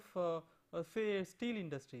case of say steel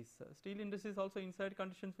industries. Steel industries also inside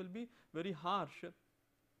conditions will be very harsh.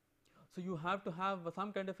 So you have to have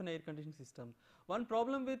some kind of an air conditioning system. One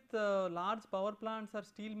problem with large power plants or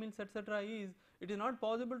steel mills, etc., is it is not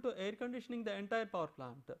possible to air conditioning the entire power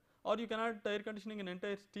plant, or you cannot air conditioning an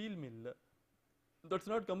entire steel mill. That's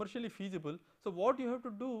not commercially feasible. So what you have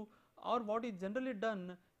to do, or what is generally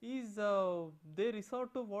done, is they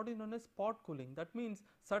resort to what is known as spot cooling. That means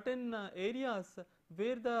certain areas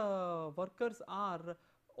where the workers are,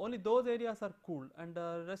 only those areas are cool and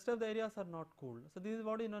rest of the areas are not cool. So this is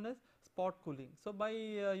what is known as spot cooling. So by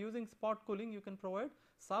using spot cooling, you can provide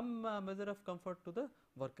some measure of comfort to the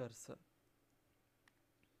workers.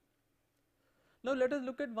 Now let us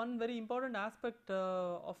look at one very important aspect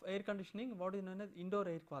of air conditioning, what is known as indoor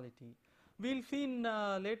air quality. We will see in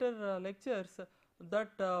later lectures that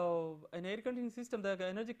an air conditioning system, the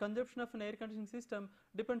energy consumption of an air conditioning system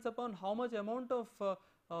depends upon how much amount of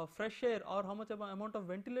fresh air or how much amount of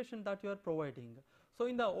ventilation that you are providing. So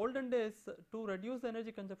in the olden days, to reduce the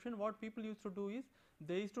energy consumption, what people used to do is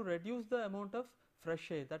they used to reduce the amount of fresh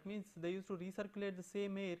air. That means they used to recirculate the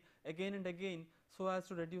same air again and again so as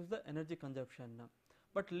to reduce the energy consumption.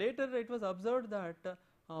 But later it was observed that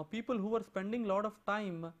people who were spending a lot of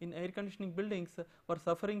time in air conditioning buildings were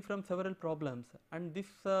suffering from several problems, and this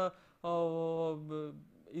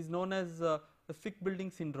is known as sick building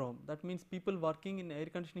syndrome. That means people working in air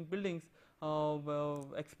conditioning buildings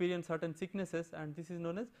experience certain sicknesses, and this is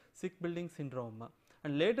known as sick building syndrome.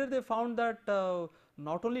 And later they found that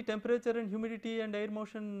not only temperature and humidity and air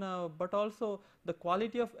motion, but also the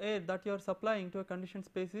quality of air that you are supplying to a conditioned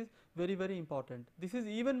space is very, very important. This is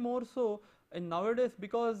even more so in nowadays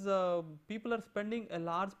because people are spending a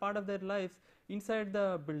large part of their lives inside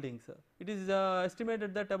the buildings. It is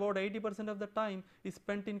estimated that about 80% of the time is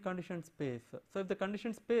spent in conditioned space. So if the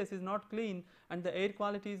conditioned space is not clean and the air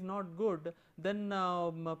quality is not good, then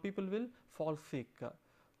people will fall sick.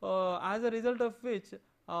 As a result of which,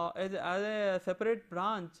 as a separate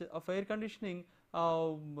branch of air conditioning,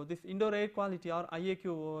 this indoor air quality, or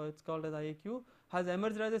IAQ, it's called as IAQ, has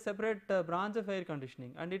emerged as a separate branch of air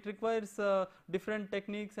conditioning, and it requires different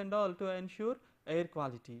techniques and all to ensure air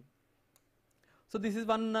quality. So this is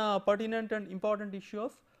one pertinent and important issue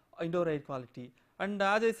of indoor air quality. And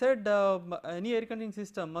as I said, any air conditioning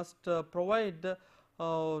system must provide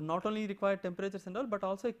not only required temperatures and all, but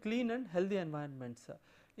also clean and healthy environments.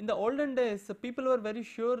 In the olden days, people were very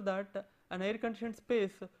sure that an air conditioned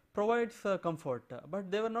space provides comfort, but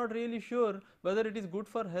they were not really sure whether it is good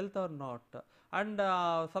for health or not. And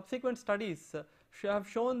subsequent studies have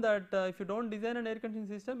shown that if you don't design an air conditioning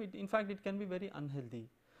system, in fact it can be very unhealthy.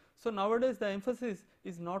 So nowadays the emphasis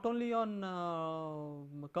is not only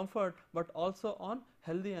on comfort but also on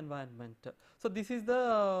healthy environment. So this is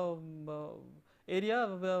the area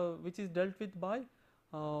which is dealt with by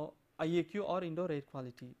IAQ, or indoor air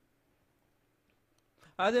quality.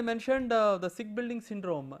 As I mentioned, the sick building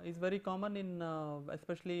syndrome is very common in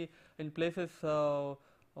especially in places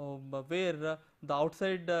where the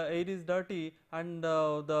outside air is dirty, and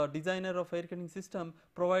the designer of air conditioning system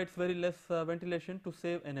provides very less ventilation to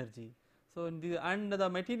save energy. So, in the and the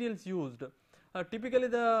materials used, typically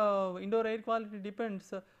the indoor air quality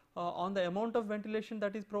depends on the amount of ventilation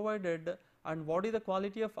that is provided, and what is the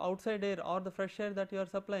quality of outside air or the fresh air that you are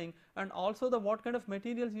supplying, and also the what kind of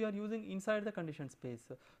materials you are using inside the conditioned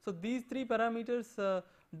space. So, these three parameters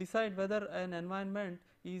decide whether an environment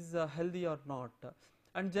is healthy or not.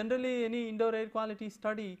 And generally any indoor air quality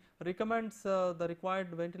study recommends the required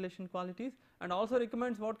ventilation qualities, and also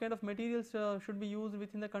recommends what kind of materials should be used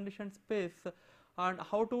within the conditioned space, and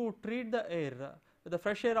how to treat the air. The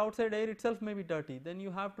fresh air, outside air itself may be dirty, then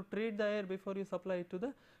you have to treat the air before you supply it to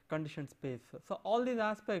the conditioned space. So, all these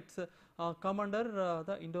aspects come under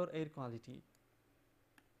the indoor air quality.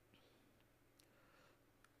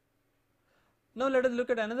 Now, let us look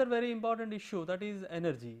at another very important issue, that is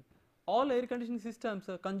energy. All air conditioning systems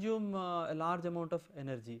consume a large amount of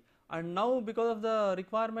energy, and now because of the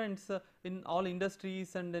requirements in all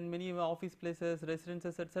industries and in many office places,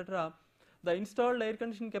 residences, etc., the installed air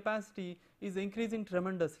conditioning capacity is increasing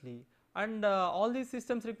tremendously, and all these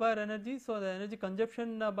systems require energy. So, the energy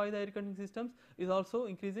consumption by the air conditioning systems is also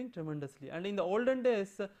increasing tremendously, and in the olden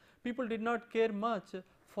days people did not care much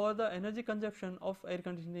for the energy consumption of air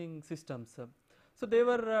conditioning systems. So, they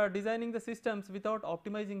were designing the systems without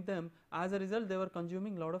optimizing them. As a result, they were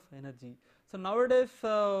consuming lot of energy. So, nowadays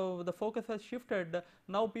the focus has shifted.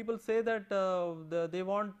 Now people say that they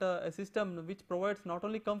want a system which provides not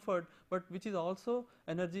only comfort, but which is also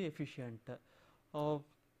energy efficient. So,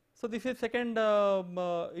 this is second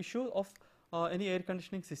issue of any air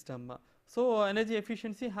conditioning system. So, energy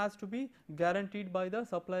efficiency has to be guaranteed by the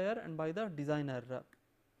supplier and by the designer.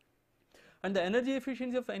 And the energy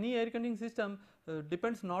efficiency of any air conditioning system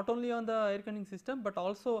depends not only on the air conditioning system, but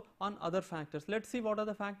also on other factors. Let us see what are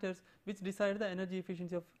the factors which decide the energy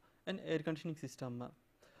efficiency of an air conditioning system.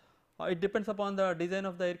 It depends upon the design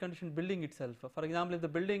of the air conditioned building itself. For example, if the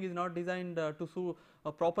building is not designed to suit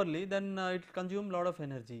properly, then it will consume lot of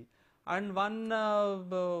energy. And one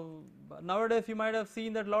nowadays you might have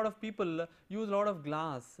seen that lot of people use lot of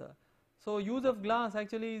glass. So, use of glass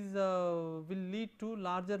actually is will lead to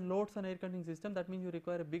larger loads on air conditioning system. That means you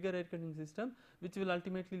require a bigger air conditioning system, which will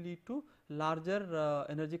ultimately lead to larger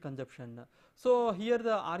energy consumption. So, here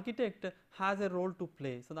the architect has a role to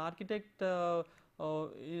play. So, the architect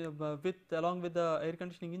along with the air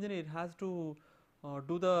conditioning engineer has to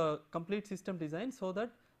do the complete system design, so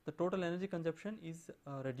that the total energy consumption is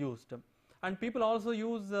reduced. And people also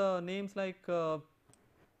use names like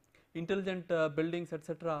intelligent buildings,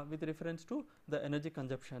 etc., with reference to the energy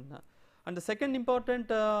consumption. And the second important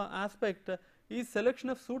aspect is selection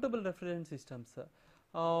of suitable refrigerant systems.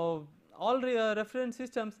 All refrigerant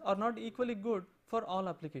systems are not equally good for all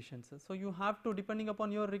applications. So, you have to, depending upon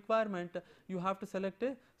your requirement, you have to select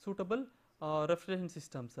a suitable refrigerant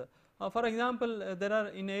systems. For example, there are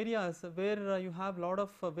in areas where you have lot of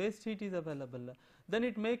waste heat is available, then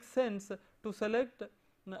it makes sense to select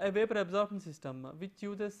a vapor absorption system which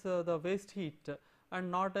uses the waste heat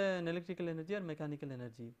and not an electrical energy or mechanical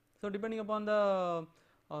energy. So, depending upon the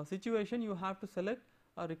situation, you have to select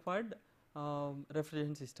a required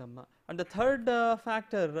refrigerant system. And the third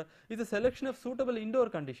factor is the selection of suitable indoor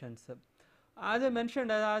conditions. As I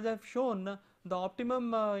mentioned, as I have shown, the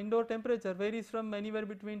optimum indoor temperature varies from anywhere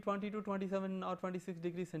between 20 to 27 or 26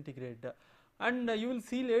 degrees centigrade. And you will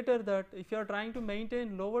see later that if you are trying to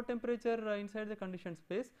maintain lower temperature inside the conditioned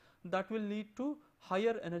space, that will lead to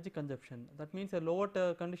higher energy consumption. That means a lower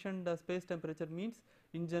conditioned space temperature means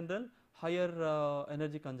in general higher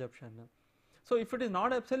energy consumption. So, if it is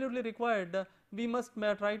not absolutely required, we must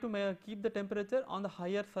try to keep the temperature on the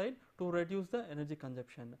higher side to reduce the energy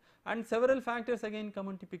consumption. And several factors again come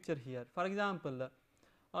into picture here. For example,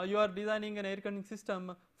 you are designing an air conditioning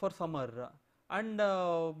system for summer, and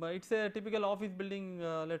it is a typical office building,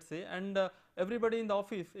 let us say, and everybody in the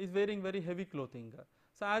office is wearing very heavy clothing.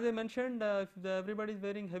 So, as I mentioned, if everybody is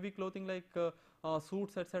wearing heavy clothing like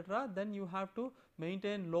suits, etc., then you have to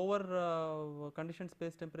maintain lower conditioned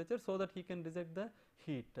space temperature, so that he can reject the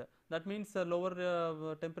heat. That means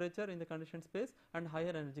lower temperature in the conditioned space and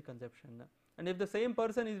higher energy consumption. And if the same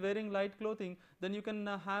person is wearing light clothing, then you can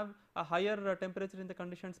have a higher temperature in the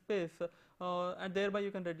conditioned space, and thereby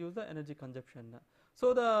you can reduce the energy consumption.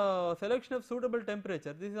 So, the selection of suitable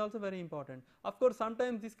temperature, this is also very important. Of course,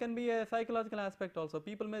 sometimes this can be a psychological aspect also.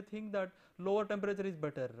 People may think that lower temperature is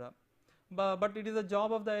better, but it is a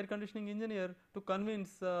job of the air conditioning engineer to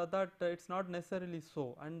convince that it is not necessarily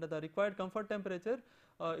so, and the required comfort temperature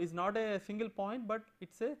is not a single point, but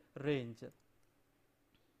it's a range.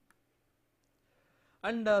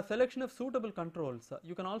 And selection of suitable controls.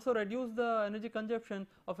 You can also reduce the energy consumption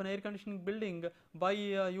of an air conditioning building by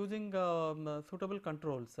using suitable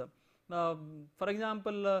controls. For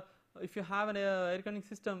example, if you have an air conditioning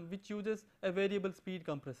system which uses a variable speed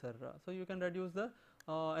compressor, so you can reduce the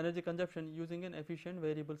energy consumption using an efficient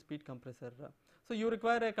variable speed compressor. So you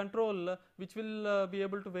require a control which will be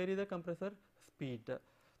able to vary the compressor speed.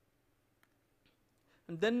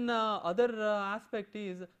 And then other aspect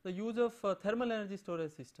is the use of thermal energy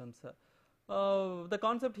storage systems. The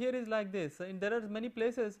concept here is like this: there are many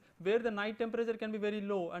places where the night temperature can be very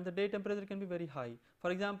low and the day temperature can be very high.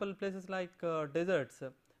 For example, places like deserts,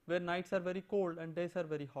 where nights are very cold and days are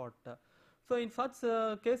very hot. So in such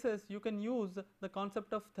cases, you can use the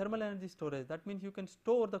concept of thermal energy storage. That means you can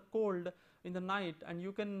store the cold in the night and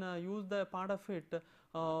you can use the part of it to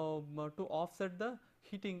offset the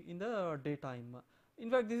heating in the daytime. In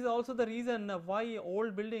fact, this is also the reason why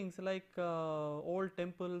old buildings like old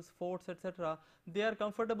temples, forts, etc., they are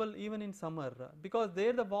comfortable even in summer, because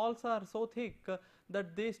there the walls are so thick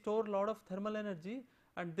that they store a lot of thermal energy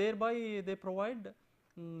and thereby they provide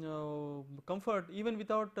comfort even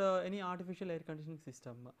without any artificial air conditioning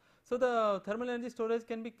system. So the thermal energy storage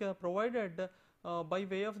can be provided by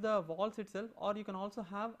way of the walls itself, or you can also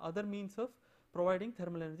have other means of providing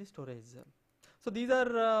thermal energy storage. So these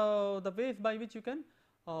are the ways by which you can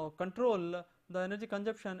control the energy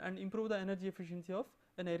consumption and improve the energy efficiency of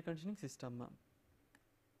an air conditioning system.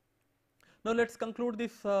 Now let us conclude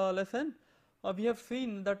this lesson. We have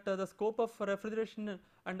seen that the scope of refrigeration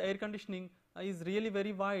and air conditioning is really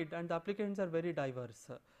very wide and the applications are very diverse.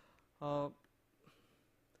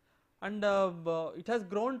 And it has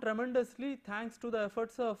grown tremendously thanks to the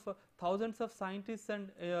efforts of thousands of scientists and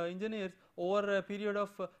engineers over a period of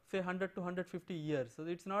say 100 to 150 years. So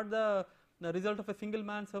it's not the result of a single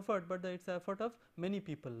man's effort, but it's the effort of many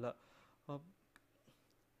people.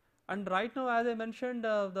 And right now, as I mentioned,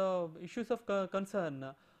 the issues of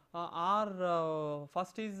concern are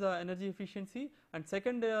first is energy efficiency, and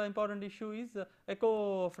second important issue is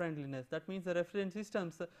eco-friendliness. That means the refrigerant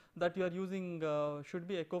systems that you are using should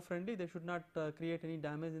be eco-friendly. They should not create any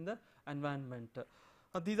damage in the environment.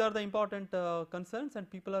 These are the important concerns, and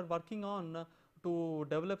people are working on to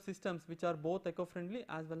develop systems which are both eco-friendly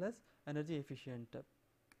as well as energy efficient.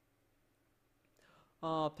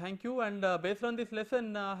 Thank you, and based on this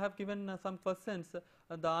lesson I have given some questions.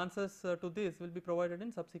 The answers to this will be provided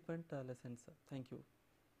in subsequent lessons. Thank you.